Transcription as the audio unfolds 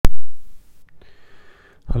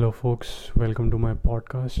Hello, folks. Welcome to my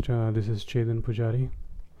podcast. This is Chetan Pujari.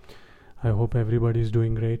 I hope everybody is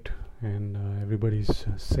doing great and everybody's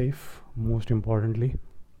safe, most importantly.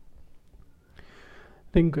 I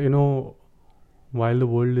think, while the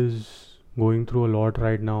world is going through a lot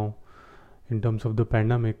right now in terms of the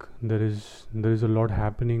pandemic, there is a lot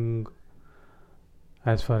happening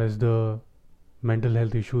as far as the mental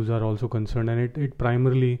health issues are also concerned, and it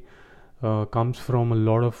primarily comes from a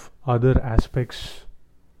lot of other aspects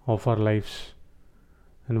of our lives,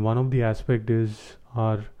 and one of the aspect is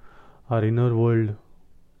our inner world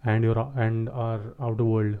and our outer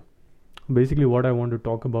world. Basically, what I want to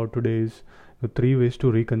talk about today is the three ways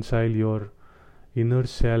to reconcile your inner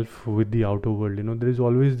self with the outer world. There is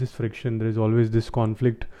always this friction, there is always this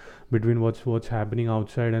conflict between what's happening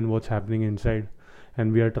outside and what's happening inside,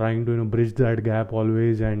 and we are trying to bridge that gap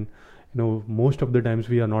always, and most of the times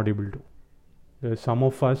we are not able to. Some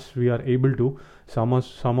of us we are able to, some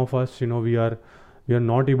of us we are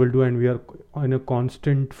not able to, and we are in a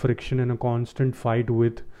constant friction and a constant fight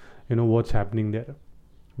with what's happening there.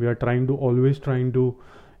 We are always trying to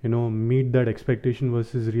meet that expectation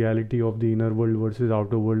versus reality of the inner world versus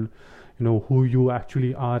outer world, who you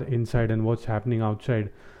actually are inside and what's happening outside.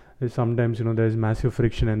 Sometimes there's massive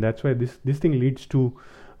friction, and that's why this thing leads to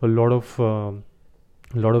a lot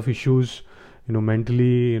of issues,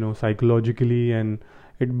 mentally, psychologically, and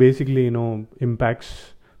it basically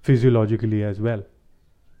impacts physiologically as well.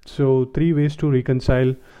 So three ways to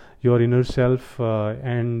reconcile your inner self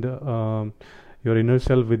and your inner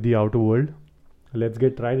self with the outer world. Let's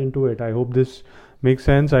get right into it. I hope this makes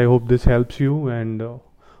sense. I hope this helps you, and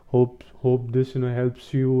hope this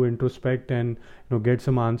helps you introspect and get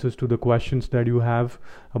some answers to the questions that you have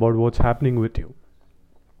about what's happening with you.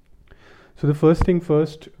 So the first thing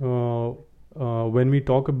first, when we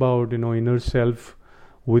talk about inner self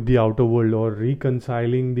with the outer world, or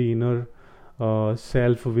reconciling the inner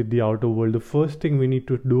self with the outer world, the first thing we need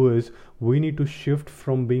to do is we need to shift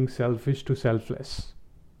from being selfish to selfless,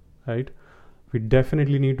 right? We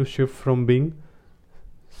definitely need to shift from being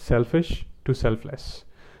selfish to selfless.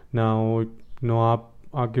 Now आप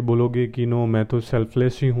आके बोलोगे कि मैं तो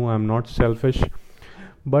selfless ही हूँ, I'm not selfish.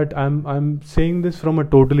 But I'm saying this from a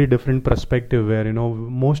totally different perspective, where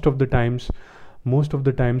most of the times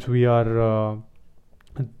we are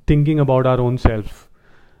thinking about our own self.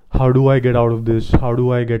 How do I get out of this? How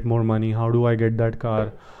do I get more money? How do I get that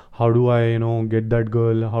car? How do I get that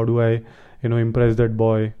girl? How do I impress that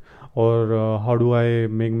boy? Or how do I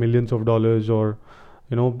make millions of dollars? Or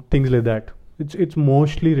things like that. It's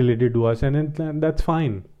mostly related to us, and that's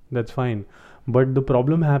fine. But the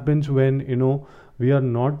problem happens when we are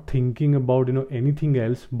not thinking about anything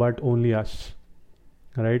else but only us,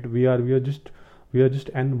 right? We are just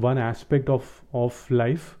and one aspect of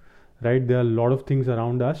life, right? There are a lot of things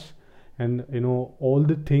around us, and all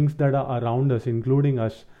the things that are around us, including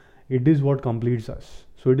us, it is what completes us.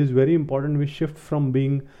 So it is very important we shift from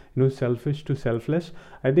being selfish to selfless.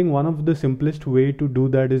 I think one of the simplest way to do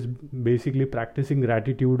that is basically practicing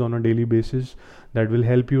gratitude on a daily basis. That will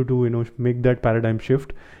help you to make that paradigm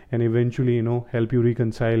shift, and eventually help you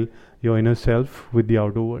reconcile your inner self with the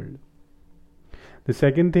outer world. The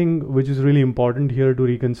second thing which is really important here to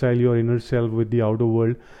reconcile your inner self with the outer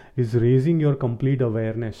world is raising your complete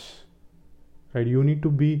awareness, right? You need to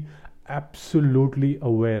be absolutely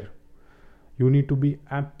aware. You need to be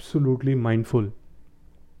absolutely mindful.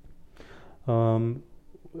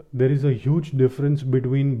 There is a huge difference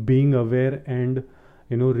between being aware and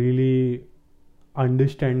really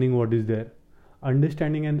understanding what is there.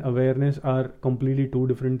 Understanding and awareness are completely two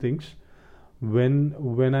different things.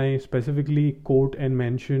 When I specifically quote and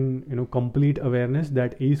mention complete awareness,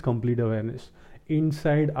 that is complete awareness,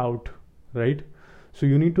 inside out, right? So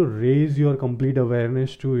you need to raise your complete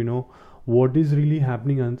awareness to what is really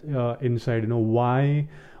happening inside. Why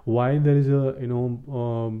there is a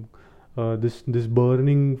this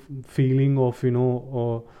burning feeling of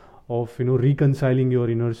reconciling your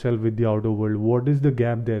inner self with the outer world. What is the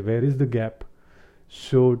gap there? Where is the gap?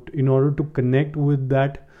 So in order to connect with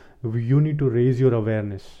that, you need to raise your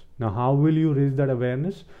awareness. Now, how will you raise that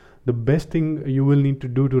awareness? The best thing you will need to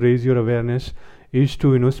do to raise your awareness is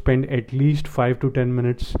to spend at least 5 to 10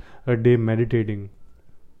 minutes a day meditating,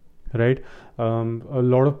 right? A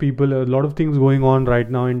lot of things going on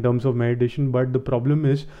right now in terms of meditation, but the problem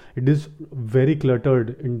is it is very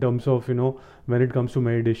cluttered in terms of when it comes to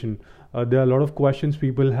meditation. There are a lot of questions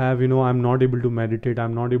people have. I'm not able to meditate,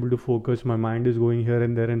 I'm not able to focus, my mind is going here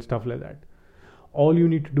and there and stuff like that. All you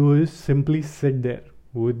need to do is simply sit there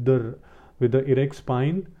with the erect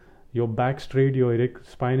spine, your back straight, your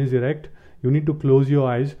spine is erect. You need to close your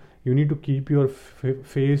eyes. you need to keep your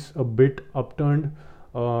face a bit upturned,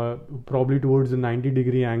 probably towards the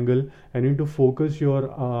 90-degree angle, and you need to focus your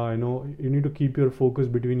you need to keep your focus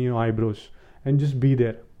between your eyebrows, and just be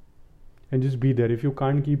there. If you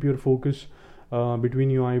can't keep your focus between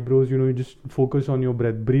your eyebrows, you just focus on your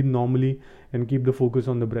breath. Breathe normally and keep the focus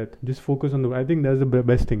on the breath. Just focus on the, I think that's the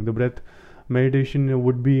best thing. The breath meditation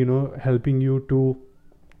would be helping you to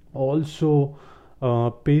also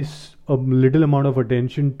pay a little amount of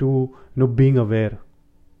attention to being aware,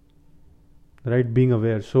 right? Being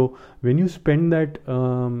aware. So when you spend that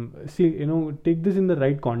take this in the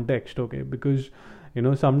right context, okay? Because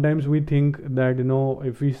sometimes we think that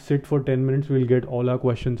if we sit for 10 minutes we'll get all our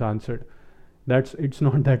questions answered. It's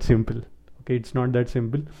not that simple, okay? It's not that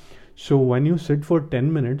simple. So when you sit for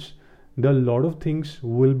 10 minutes, a lot of things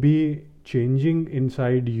will be changing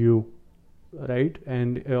inside you, right?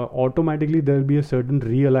 And automatically there'll be a certain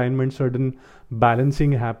realignment, certain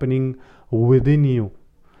balancing happening within you.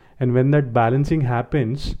 And when that balancing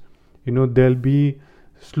happens, there'll be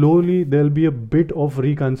a bit of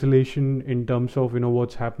reconciliation in terms of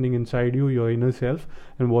what's happening inside you, your inner self,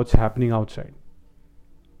 and what's happening outside,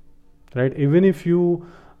 right? Even if you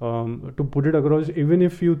to put it across, even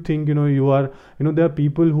if you think you are there are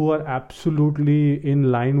people who are absolutely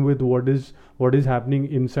in line with what is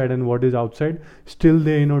happening inside and what is outside, still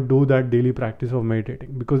they do that daily practice of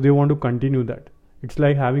meditating because they want to continue that. It's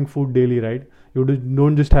like having food daily, right? You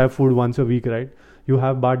don't just have food once a week, right? You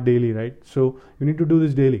have bath daily, right? So you need to do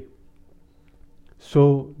this daily.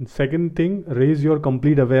 So second thing, raise your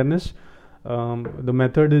complete awareness. The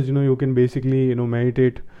method is you can basically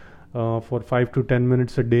meditate for 5 to 10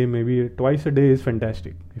 minutes a day. Maybe twice a day is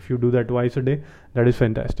fantastic. If you do that twice a day, that is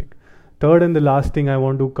fantastic. Third and the last thing I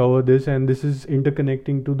want to cover this, and this is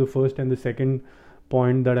interconnecting to the first and the second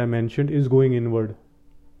point that I mentioned, is going inward,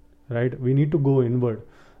 right? We need to go inward.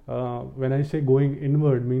 When I say going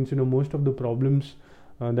inward, means most of the problems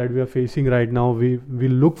that we are facing right now, we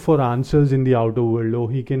look for answers in the outer world. Oh,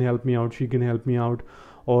 he can help me out, she can help me out,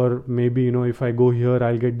 or maybe if I go here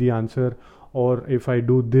I'll get the answer, or if I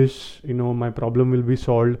do this my problem will be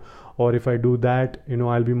solved, or if I do that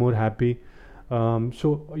I'll be more happy.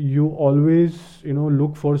 So you always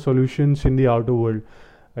look for solutions in the outer world.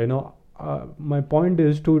 My point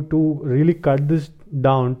is to really cut this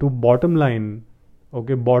down to bottom line.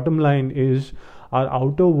 Okay, bottom line is our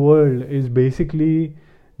outer world is basically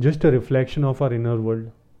just a reflection of our inner world.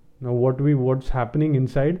 Now what's happening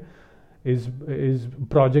inside is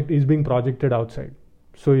being projected outside.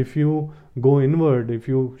 So if you go inward, if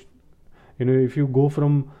you go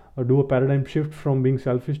from do a paradigm shift from being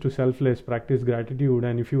selfish to selfless, practice gratitude,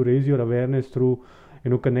 and if you raise your awareness through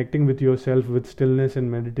connecting with yourself with stillness and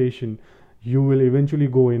meditation, you will eventually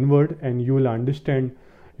go inward and you will understand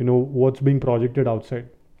what's being projected outside,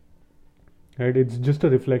 right? It's just a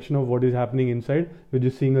reflection of what is happening inside. You're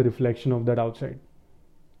just seeing a reflection of that outside,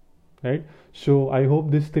 right? So I hope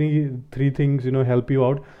these three things help you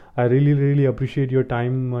out. I really appreciate your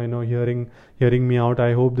time hearing me out.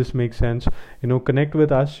 I hope this makes sense. Connect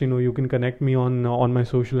with us. You can connect me on my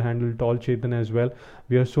social handle Tall Chetan as well.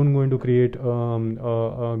 We are soon going to create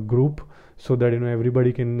a group so that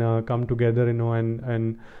everybody can come together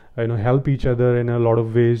and help each other in a lot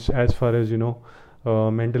of ways as far as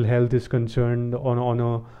mental health is concerned on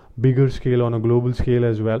a bigger scale, on a global scale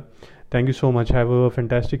as well. Thank you so much. Have a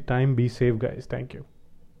fantastic time. Be safe, guys. Thank you.